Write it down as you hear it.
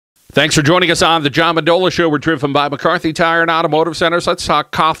Thanks for joining us on the John Mendola Show. We're driven by McCarthy Tire and Automotive Centers. Let's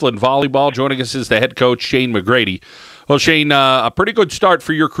talk Coughlin Volleyball. Joining us is the head coach, Shayne McGrady. Well, Shayne, a pretty good start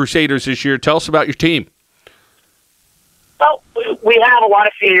for your Crusaders this year. Tell us about your team. Well, we have a lot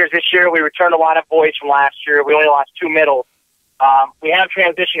of seniors this year. We returned a lot of boys from last year. We only lost 2 middles. We have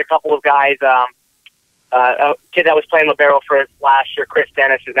transitioned a couple of guys. A kid that was playing libero for us last year, Chris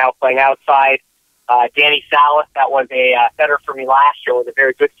Dennis, is now playing outside. Danny Salas, that was a setter for me last year, was a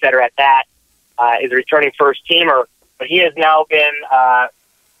very good setter at that, is a returning first-teamer. But he has now been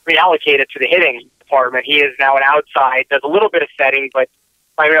reallocated to the hitting department. He is now an outside, does a little bit of setting, but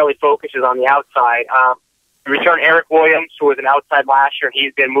primarily focuses on the outside. We returned Eric Williams, who was an outside last year, and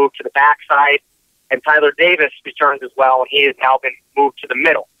he's been moved to the backside. And Tyler Davis returns as well, and he has now been moved to the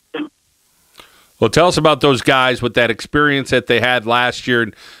middle. Well, tell us about those guys with that experience that they had last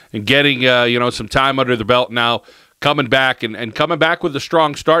year and getting some time under the belt now, coming back and coming back with a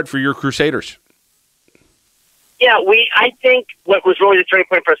strong start for your Crusaders. Yeah, I think what was really the turning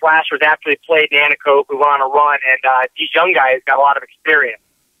point for us last year was after we played Nanticoke, we went on a run, and these young guys got a lot of experience.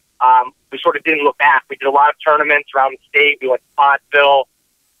 We sort of didn't look back. We did a lot of tournaments around the state. We went to Pottsville.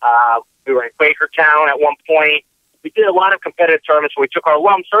 We were in Quakertown at one point. We did a lot of competitive tournaments where we took our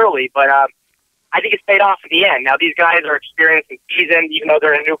lumps early, but I think it's paid off at the end. Now, these guys are experienced and seasoned, even though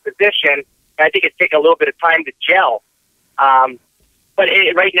they're in a new position. And I think it's taken a little bit of time to gel. But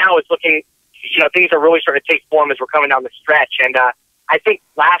right now it's looking, things are really starting to take form as we're coming down the stretch. And I think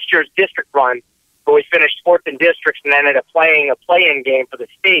last year's district run, where we finished fourth in districts and ended up playing a play-in game for the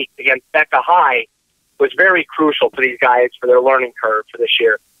state against Becca High, was very crucial for these guys for their learning curve for this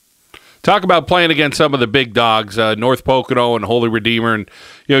year. Talk about playing against some of the big dogs, North Pocono and Holy Redeemer, and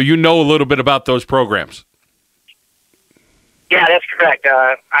you know a little bit about those programs. Yeah, that's correct.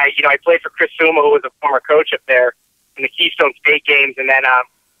 I played for Chris Suma, who was a former coach up there in the Keystone State games, and then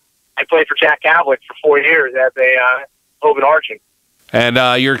I played for Jack Havlick for 4 years as a Hogan Arching.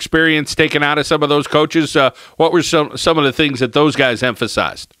 And your experience taken out of some of those coaches, what were some of the things that those guys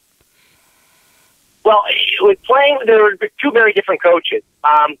emphasized? Well, with playing, there were 2 very different coaches.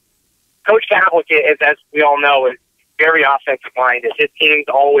 Coach Havlick, as we all know, is very offensive-minded. His teams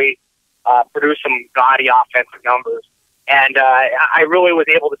always produce some gaudy offensive numbers. And I really was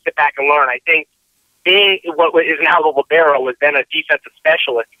able to sit back and learn. I think being what is now the libero was then a defensive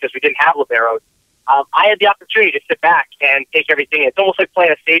specialist because we didn't have liberos. I had the opportunity to sit back and take everything in. It's almost like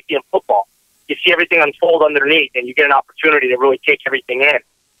playing a safety in football. You see everything unfold underneath, and you get an opportunity to really take everything in.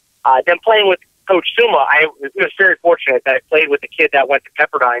 Then playing with Coach Suma, I was very fortunate that I played with a kid that went to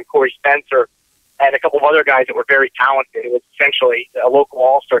Pepperdine, Corey Spencer, and a couple of other guys that were very talented. It was essentially a local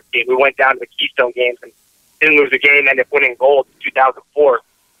all-star team. We went down to the Keystone games and didn't lose a game, ended up winning gold in 2004.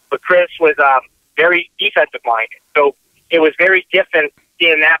 But Chris was very defensive-minded. So it was very different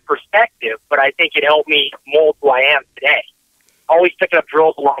in that perspective, but I think it helped me mold who I am today. Always picking up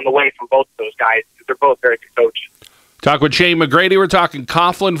drills along the way from both of those guys because they're both very good coaches. Talk with Shayne McGrady. We're talking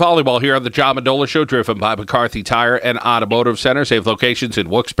Coughlin Volleyball here on the John Mendola Show, driven by McCarthy Tire and Automotive Centers. They have locations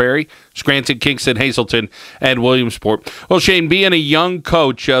in Wilkes-Barre, Scranton, Kingston, Hazleton, and Williamsport. Well, Shayne, being a young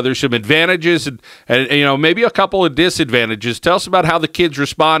coach, there's some advantages and maybe a couple of disadvantages. Tell us about how the kids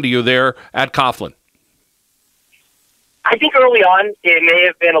respond to you there at Coughlin. I think early on it may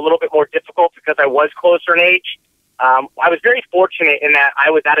have been a little bit more difficult because I was closer in age. I was very fortunate in that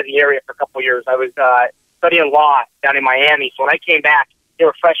I was out of the area for a couple of years. I was studying law down in Miami. So when I came back, they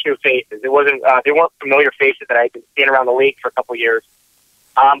were fresh new faces. It wasn't they weren't familiar faces that I had been seeing around the league for a couple of years.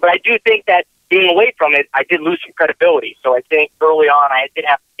 But I do think that being away from it, I did lose some credibility. So I think early on I did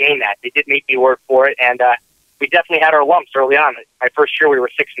have to gain that. They did make me work for it, and we definitely had our lumps early on. My first year we were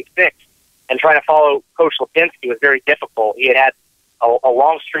 6-6, and trying to follow Coach Lipinski was very difficult. He had a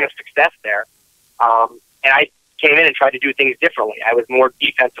long string of success there, and I came in and tried to do things differently. I was more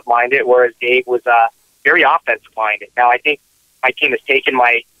defensive minded, whereas Dave was very offensive-minded. Now, I think my team has taken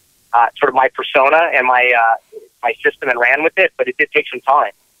my sort of my persona and my system and ran with it, but it did take some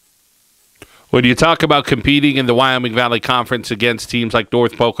time. When you talk about competing in the Wyoming Valley Conference against teams like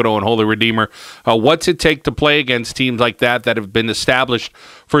North Pocono and Holy Redeemer, what's it take to play against teams like that have been established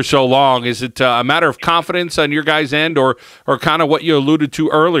for so long? Is it a matter of confidence on your guys' end or kind of what you alluded to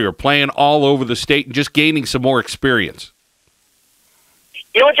earlier, playing all over the state and just gaining some more experience?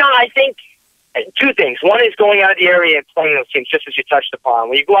 You know, John, I think 2 things. One is going out of the area and playing those teams, just as you touched upon.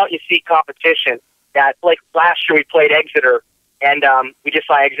 When you go out and you see competition, that like last year we played Exeter, and we just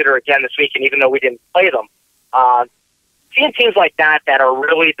saw Exeter again this week, and even though we didn't play them, seeing teams like that are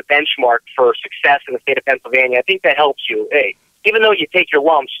really the benchmark for success in the state of Pennsylvania, I think that helps you. Hey, even though you take your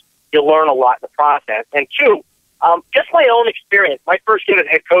lumps, you learn a lot in the process. And 2, Just my own experience. My first game as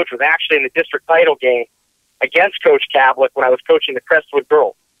head coach was actually in the district title game against Coach Cavlick when I was coaching the Crestwood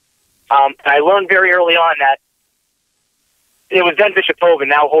girls. And I learned very early on that it was then Bishop Hogan,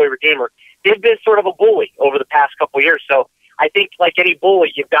 now Holy Redeemer. They've been sort of a bully over the past couple of years. So I think, like any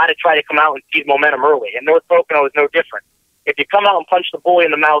bully, you've got to try to come out and seize momentum early. And North Pocono is no different. If you come out and punch the bully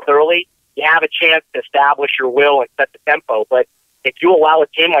in the mouth early, you have a chance to establish your will and set the tempo. But if you allow a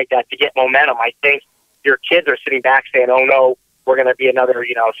team like that to get momentum, I think your kids are sitting back saying, oh, no, we're going to be another,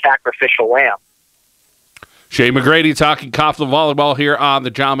 sacrificial lamb. Shayne McGrady talking Coughlin Volleyball here on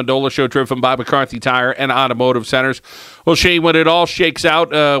the John Mendola Show, driven by McCarthy Tire and Automotive Centers. Well, Shayne, when it all shakes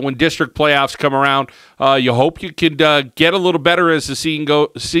out, when district playoffs come around, you hope you can get a little better as the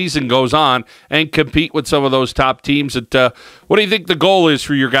season goes on and compete with some of those top teams. What do you think the goal is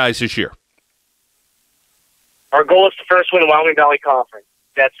for your guys this year? Our goal is to first win the Wyoming Valley Conference.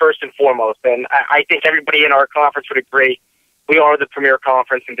 That's first and foremost. And I think everybody in our conference would agree. We are the premier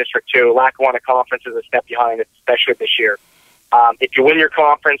conference in District 2. Lackawanna Conference is a step behind us, especially this year. If you win your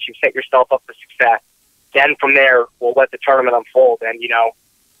conference, you set yourself up for success. Then from there, we'll let the tournament unfold. And,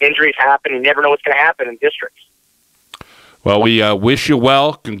 injuries happen. You never know what's going to happen in districts. Well, we wish you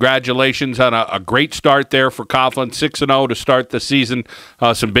well. Congratulations on a great start there for Coughlin, 6-0 to start the season.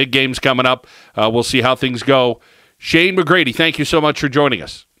 Some big games coming up. We'll see how things go. Shayne McGrady, thank you so much for joining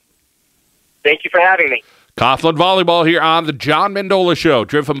us. Thank you for having me. Coughlin Volleyball here on the John Mendola Show,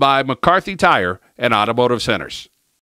 driven by McCarthy Tire and Automotive Centers.